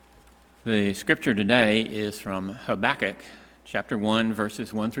The scripture today is from Habakkuk, chapter 1,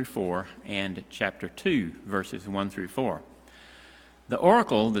 verses 1 through 4, and chapter 2, verses 1 through 4. The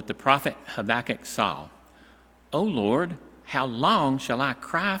oracle that the prophet Habakkuk saw: "O Lord, how long shall I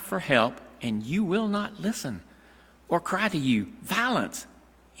cry for help, and you will not listen? Or cry to you, violence,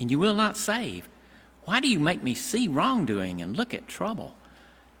 and you will not save? Why do you make me see wrongdoing and look at trouble?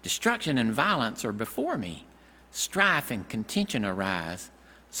 Destruction and violence are before me. Strife and contention arise.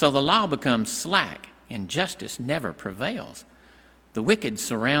 So the law becomes slack, and justice never prevails. The wicked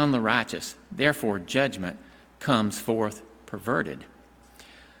surround the righteous, therefore judgment comes forth perverted.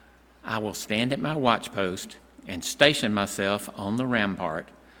 I will stand at my watchpost and station myself on the rampart.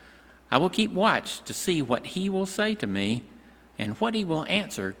 I will keep watch to see what he will say to me and what he will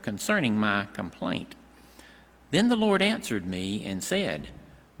answer concerning my complaint." Then the Lord answered me and said,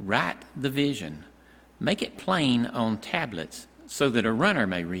 "Write the vision, make it plain on tablets, so that a runner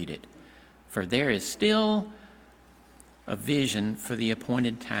may read it. For there is still a vision for the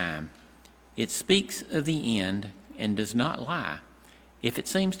appointed time. It speaks of the end and does not lie. If it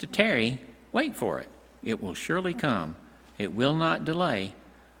seems to tarry, wait for it. It will surely come. It will not delay.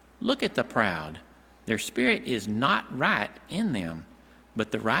 Look at the proud. Their spirit is not right in them,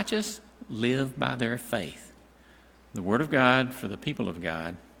 but the righteous live by their faith." The word of God for the people of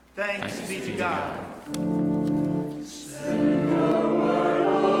God. Thanks be to God.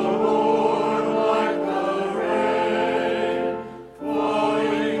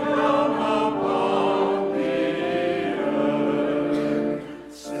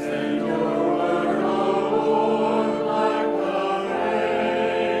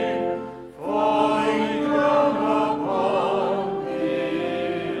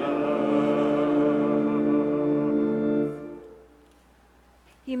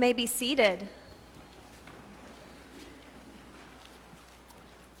 You may be seated.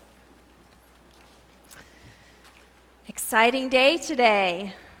 Exciting day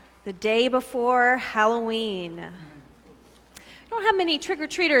today, the day before Halloween. I don't have many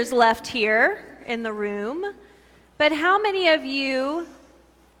trick-or-treaters left here in the room, but how many of you,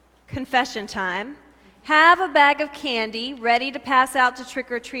 confession time, have a bag of candy ready to pass out to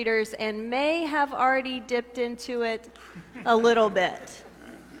trick-or-treaters and may have already dipped into it a little bit?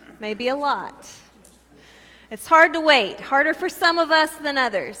 Maybe a lot. It's hard to wait, harder for some of us than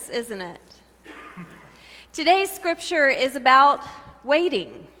others, isn't it? Today's scripture is about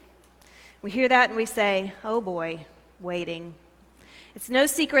waiting. We hear that and we say, oh boy, waiting. It's no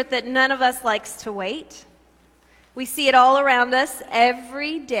secret that none of us likes to wait. We see it all around us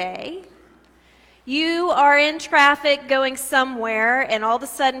every day. You are in traffic going somewhere, and all of a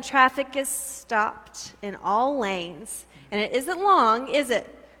sudden traffic is stopped in all lanes. And it isn't long, is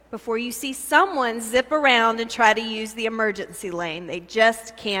it, before you see someone zip around and try to use the emergency lane. They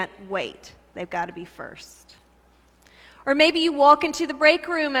just can't wait. They've got to be first. Or maybe you walk into the break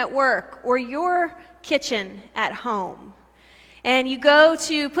room at work or your kitchen at home, and you go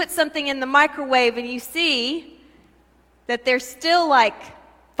to put something in the microwave and you see that there's still like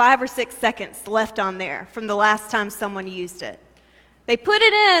 5 or 6 seconds left on there from the last time someone used it. They put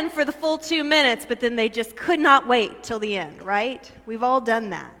it in for the full 2 minutes, but then they just could not wait till the end, right? We've all done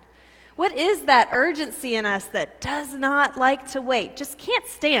that. What is that urgency in us that does not like to wait, just can't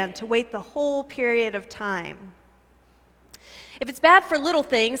stand to wait the whole period of time? If it's bad for little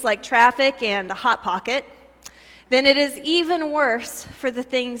things like traffic and a Hot Pocket, then it is even worse for the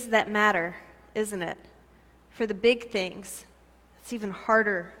things that matter, isn't it? For the big things, it's even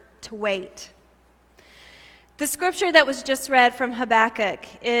harder to wait. The scripture that was just read from Habakkuk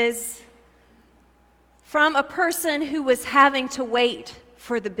is from a person who was having to wait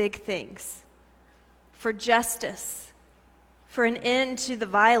for the big things, for justice, for an end to the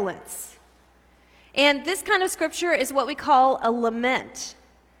violence. And this kind of scripture is what we call a lament.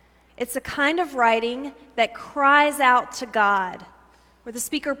 It's a kind of writing that cries out to God, where the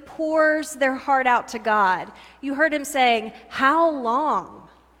speaker pours their heart out to God. You heard him saying, "How long,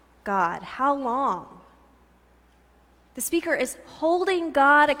 God? How long?" The speaker is holding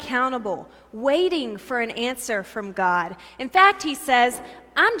God accountable, waiting for an answer from God. In fact, he says,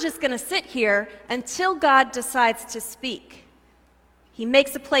 I'm just going to sit here until God decides to speak. He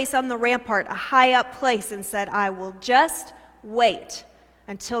makes a place on the rampart, a high up place, and said, I will just wait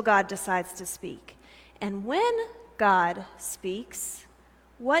until God decides to speak. And when God speaks,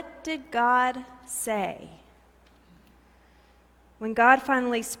 what did God say? When God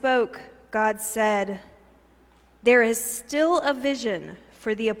finally spoke, God said, "There is still a vision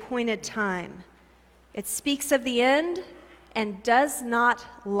for the appointed time. It speaks of the end and does not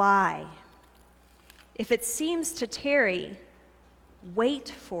lie. If it seems to tarry, wait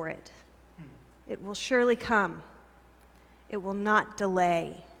for it. It will surely come. It will not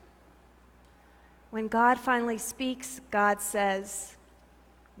delay. When God finally speaks, God says,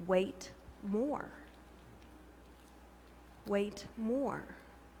 wait more. Wait more.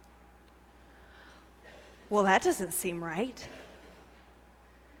 Well, that doesn't seem right.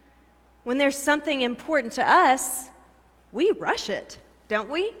 When there's something important to us, we rush it, don't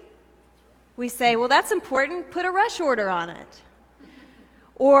we? We say, well, that's important, put a rush order on it.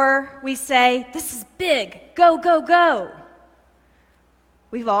 Or we say, this is big, go, go, go.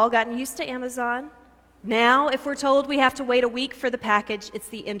 We've all gotten used to Amazon. Now, if we're told we have to wait a week for the package, it's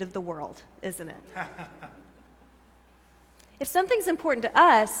the end of the world, isn't it? If something's important to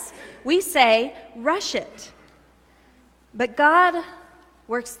us, we say, rush it. But God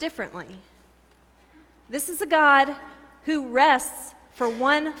works differently. This is a God who rests for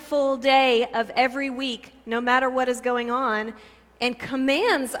one full day of every week, no matter what is going on, and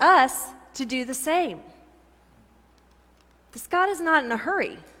commands us to do the same. This God is not in a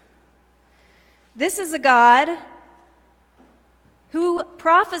hurry. This is a God who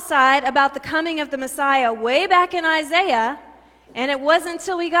prophesied about the coming of the Messiah way back in Isaiah, and it wasn't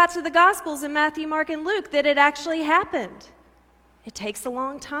until we got to the Gospels in Matthew, Mark, and Luke that it actually happened. It takes a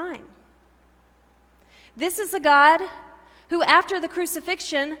long time. This is a God who, after the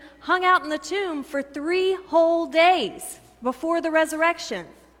crucifixion, hung out in the tomb for 3 whole days before the resurrection,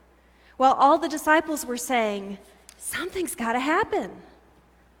 while all the disciples were saying, something's got to happen.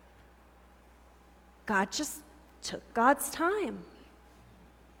 God just took God's time.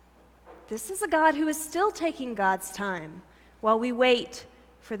 This is a God who is still taking God's time while we wait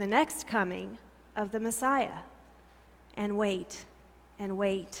for the next coming of the Messiah. And wait, and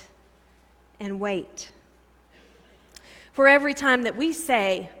wait, and wait. For every time that we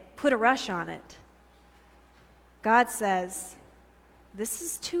say, put a rush on it, God says, this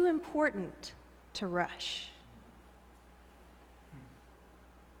is too important to rush.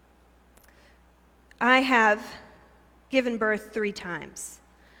 I have given birth 3 times.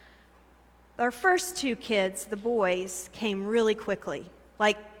 Our first 2 kids, the boys, came really quickly.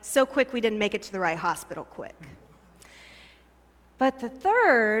 Like, so quick we didn't make it to the right hospital quick. But the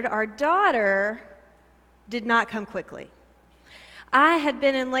third, our daughter, did not come quickly. I had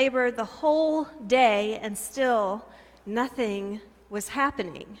been in labor the whole day and still nothing was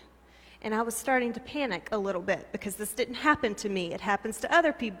happening. And I was starting to panic a little bit because this didn't happen to me. It happens to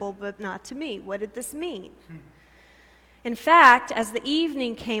other people, but not to me. What did this mean? In fact, as the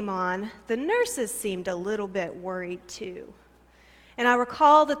evening came on, the nurses seemed a little bit worried too. And I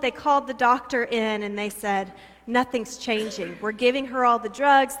recall that they called the doctor in and they said, nothing's changing. We're giving her all the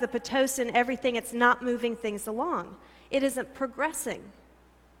drugs, the Pitocin, everything. It's not moving things along. It isn't progressing.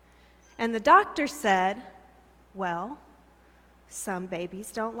 And the doctor said, well, some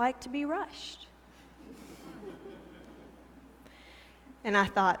babies don't like to be rushed. And I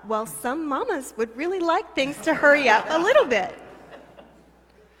thought, well, some mamas would really like things to hurry up a little bit.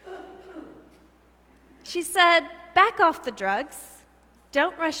 She said, back off the drugs,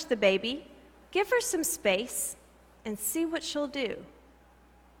 don't rush the baby, give her some space, and see what she'll do.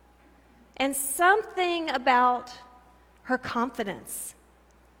 And something about her confidence,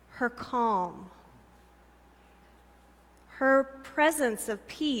 her calm, her presence of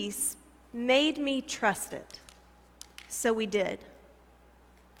peace made me trust it. So we did.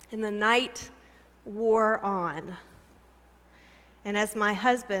 And the night wore on. And as my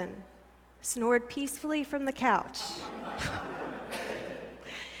husband snored peacefully from the couch,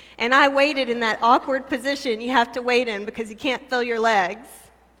 and I waited in that awkward position you have to wait in because you can't feel your legs,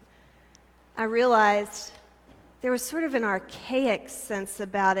 I realized there was sort of an archaic sense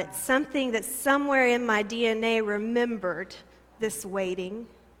about it, something that somewhere in my DNA remembered this waiting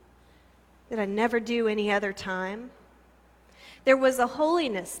that I never do any other time. There was a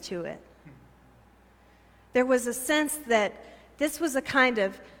holiness to it. There was a sense that this was a kind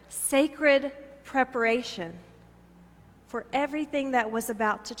of sacred preparation for everything that was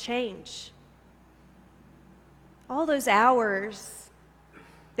about to change. All those hours,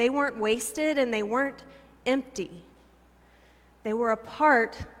 they weren't wasted and they weren't empty. They were a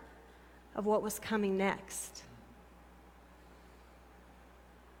part of what was coming next.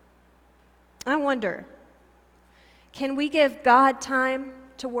 I wonder, can we give God time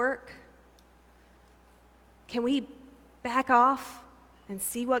to work? Can we back off and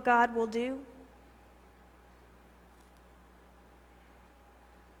see what God will do?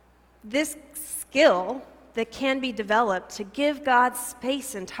 This skill that can be developed to give God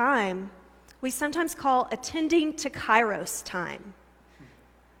space and time, we sometimes call attending to Kairos time.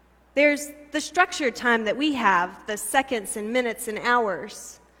 There's the structured time that we have, the seconds and minutes and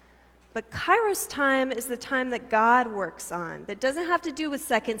hours. But Kairos time is the time that God works on, that doesn't have to do with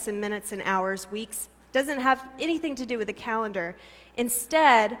seconds and minutes and hours, weeks, doesn't have anything to do with the calendar.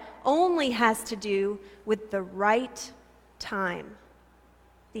 Instead, only has to do with the right time,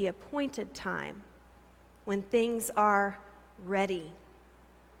 the appointed time, when things are ready.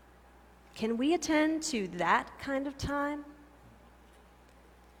 Can we attend to that kind of time?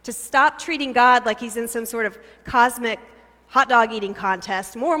 To stop treating God like he's in some sort of cosmic hot dog eating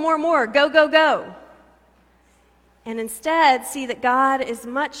contest, more, go, go, go. And instead see that God is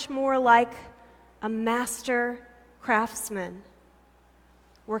much more like a master craftsman,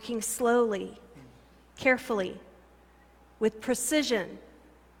 working slowly, carefully, with precision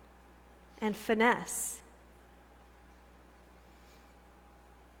and finesse.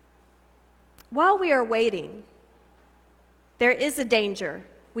 While we are waiting, there is a danger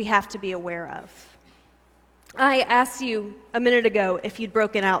we have to be aware of. I asked you a minute ago if you'd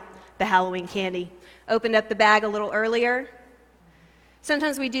broken out the Halloween candy, opened up the bag a little earlier.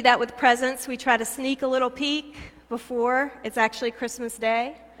 Sometimes we do that with presents. We try to sneak a little peek before it's actually Christmas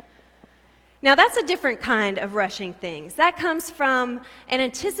Day. Now, that's a different kind of rushing things. That comes from an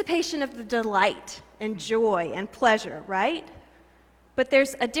anticipation of the delight and joy and pleasure, right? But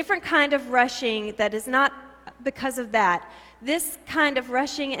there's a different kind of rushing that is not because of that. This kind of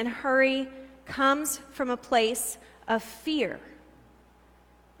rushing and hurry comes from a place of fear.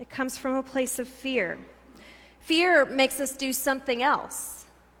 It comes from a place of fear. Fear makes us do something else.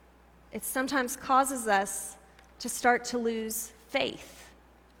 It sometimes causes us to start to lose faith.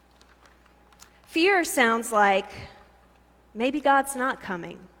 Fear sounds like, maybe God's not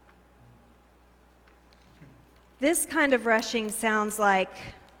coming. This kind of rushing sounds like,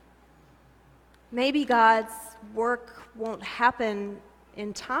 maybe God's work won't happen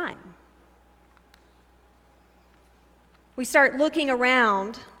in time. We start looking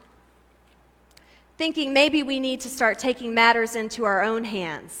around, thinking maybe we need to start taking matters into our own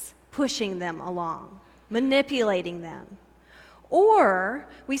hands, pushing them along, manipulating them. Or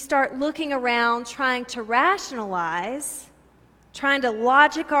we start looking around, trying to rationalize, trying to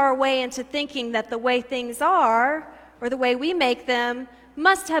logic our way into thinking that the way things are, or the way we make them,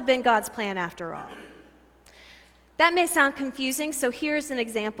 must have been God's plan after all. That may sound confusing, so here's an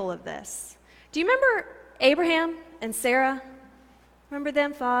example of this. Do you remember Abraham and Sarah? Remember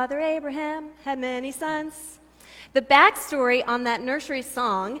them? Father Abraham had many sons. The backstory on that nursery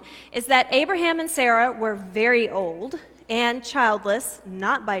song is that Abraham and Sarah were very old and childless,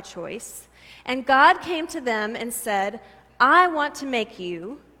 not by choice, and God came to them and said, I want to make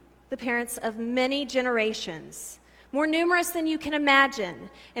you the parents of many generations, more numerous than you can imagine,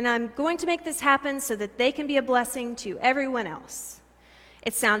 and I'm going to make this happen so that they can be a blessing to everyone else.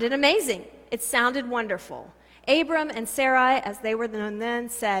 It sounded amazing. It sounded wonderful. Abram and Sarai, as they were known then,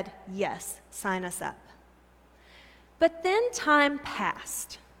 said, yes, sign us up. But then time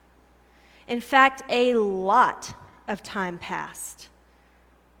passed. In fact, a lot of time passed.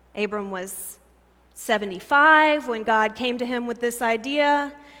 Abram was 75 when God came to him with this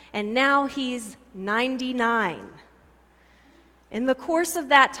idea, and now he's 99. In the course of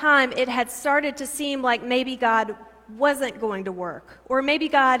that time, it had started to seem like maybe God wasn't going to work, or maybe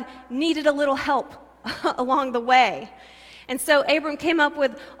God needed a little help along the way. And so Abram came up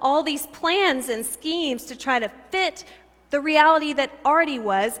with all these plans and schemes to try to fit the reality that already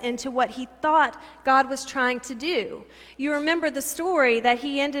was into what he thought God was trying to do. You remember the story that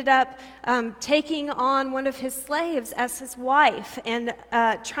he ended up taking on one of his slaves as his wife and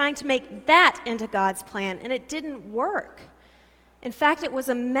trying to make that into God's plan, and it didn't work. In fact, it was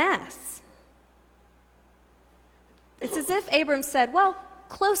a mess. It's as if Abram said, well,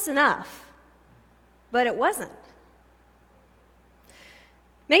 close enough, but it wasn't.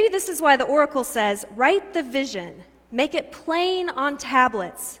 Maybe this is why the oracle says, write the vision, make it plain on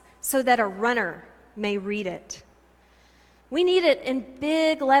tablets so that a runner may read it. We need it in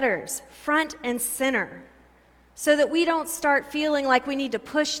big letters, front and center, so that we don't start feeling like we need to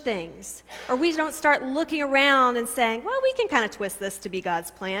push things, or we don't start looking around and saying, well, we can kind of twist this to be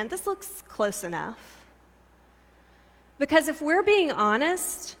God's plan. This looks close enough. Because if we're being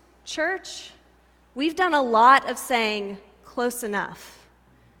honest, church, we've done a lot of saying close enough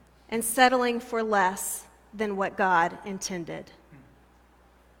and settling for less than what God intended.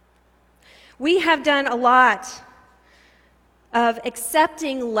 We have done a lot of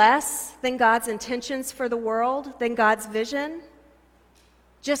accepting less than God's intentions for the world, than God's vision,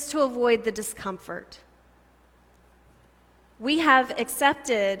 just to avoid the discomfort. We have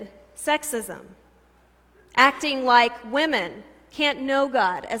accepted sexism, acting like women can't know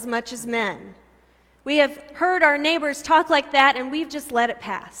God as much as men. We have heard our neighbors talk like that, and we've just let it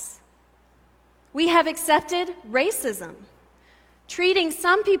pass. We have accepted racism, treating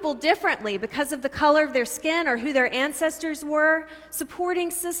some people differently because of the color of their skin or who their ancestors were,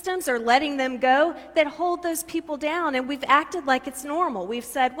 supporting systems or letting them go that hold those people down, and we've acted like it's normal. We've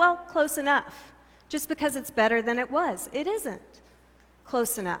said, well, close enough, just because it's better than it was. It isn't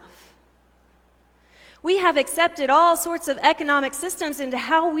close enough. We have accepted all sorts of economic systems into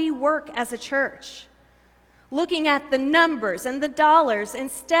how we work as a church, looking at the numbers and the dollars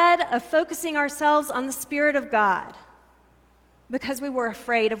instead of focusing ourselves on the Spirit of God, because we were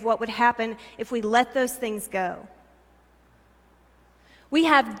afraid of what would happen if we let those things go. We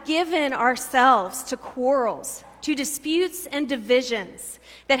have given ourselves to quarrels, to disputes and divisions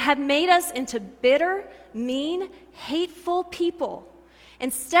that have made us into bitter, mean, hateful people,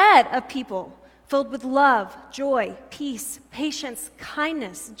 instead of people filled with love, joy, peace, patience,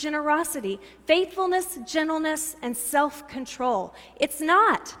 kindness, generosity, faithfulness, gentleness, and self-control. It's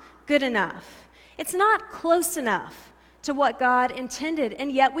not good enough. It's not close enough to what God intended,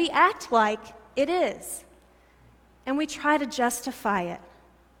 and yet we act like it is. And we try to justify it.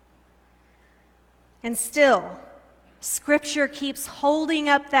 And still, Scripture keeps holding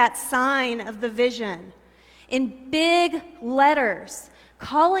up that sign of the vision in big letters,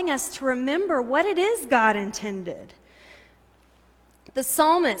 calling us to remember what it is God intended. The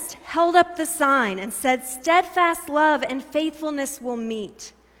psalmist held up the sign and said, "Steadfast love and faithfulness will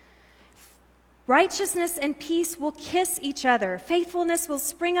meet. Righteousness and peace will kiss each other. Faithfulness will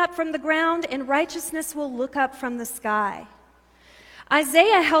spring up from the ground, and righteousness will look up from the sky."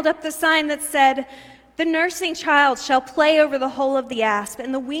 Isaiah held up the sign that said, "The nursing child shall play over the hole of the asp,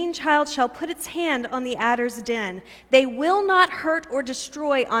 and the weaned child shall put its hand on the adder's den. They will not hurt or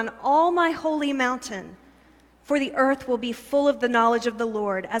destroy on all my holy mountain, for the earth will be full of the knowledge of the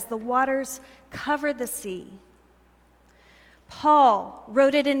Lord as the waters cover the sea." Paul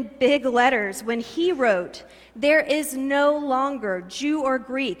wrote it in big letters when he wrote, "There is no longer Jew or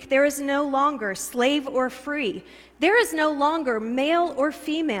Greek. There is no longer slave or free. There is no longer male or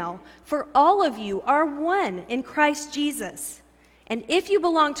female, for all of you are one in Christ Jesus. And if you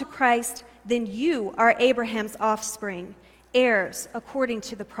belong to Christ, then you are Abraham's offspring, heirs according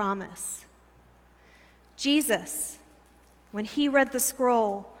to the promise." Jesus, when he read the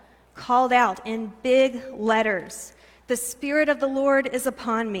scroll, called out in big letters, "The Spirit of the Lord is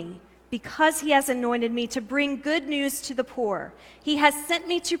upon me, because he has anointed me to bring good news to the poor. He has sent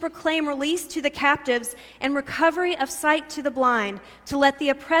me to proclaim release to the captives and recovery of sight to the blind, to let the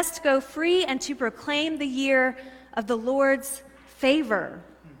oppressed go free, and to proclaim the year of the Lord's favor."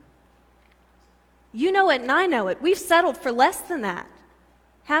 You know it and I know it. We've settled for less than that,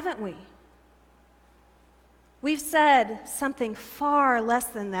 haven't we? We've said something far less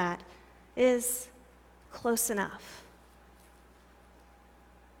than that is close enough.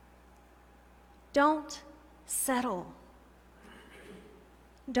 Don't settle.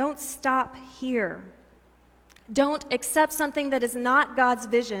 Don't stop here. Don't accept something that is not God's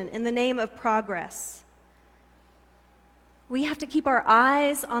vision in the name of progress. We have to keep our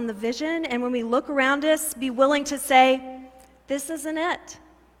eyes on the vision, and when we look around us, be willing to say, "This isn't it.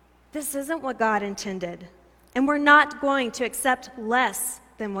 This isn't what God intended." And we're not going to accept less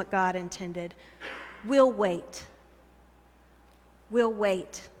than what God intended. We'll wait. We'll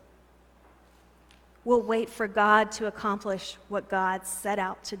wait. We'll wait for God to accomplish what God set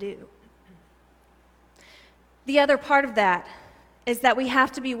out to do. The other part of that is that we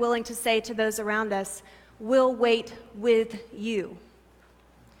have to be willing to say to those around us, "We'll wait with you."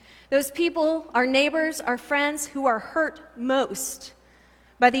 Those people, our neighbors, our friends who are hurt most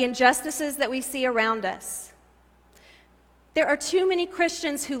by the injustices that we see around us. There are too many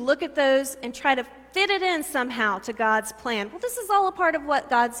Christians who look at those and try to fit it in somehow to God's plan. Well, this is all a part of what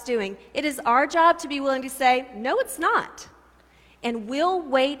God's doing. It is our job to be willing to say, "No, it's not." And we'll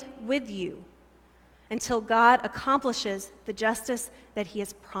wait with you until God accomplishes the justice that he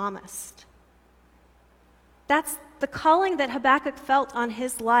has promised. That's the calling that Habakkuk felt on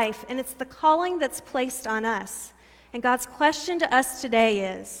his life, and it's the calling that's placed on us. And God's question to us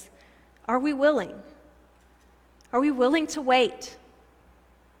today is, are we willing? Are we willing to wait?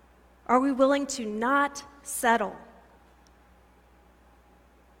 Are we willing to not settle?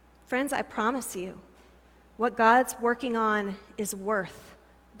 Friends, I promise you, what God's working on is worth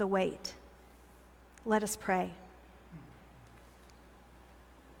the wait. Let us pray.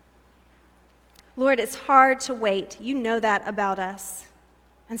 Lord, it's hard to wait. You know that about us.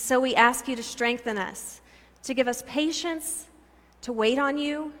 And so we ask you to strengthen us, to give us patience, to wait on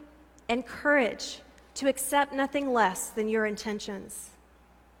you, and courage to accept nothing less than your intentions.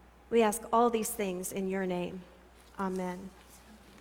 We ask all these things in your name. Amen.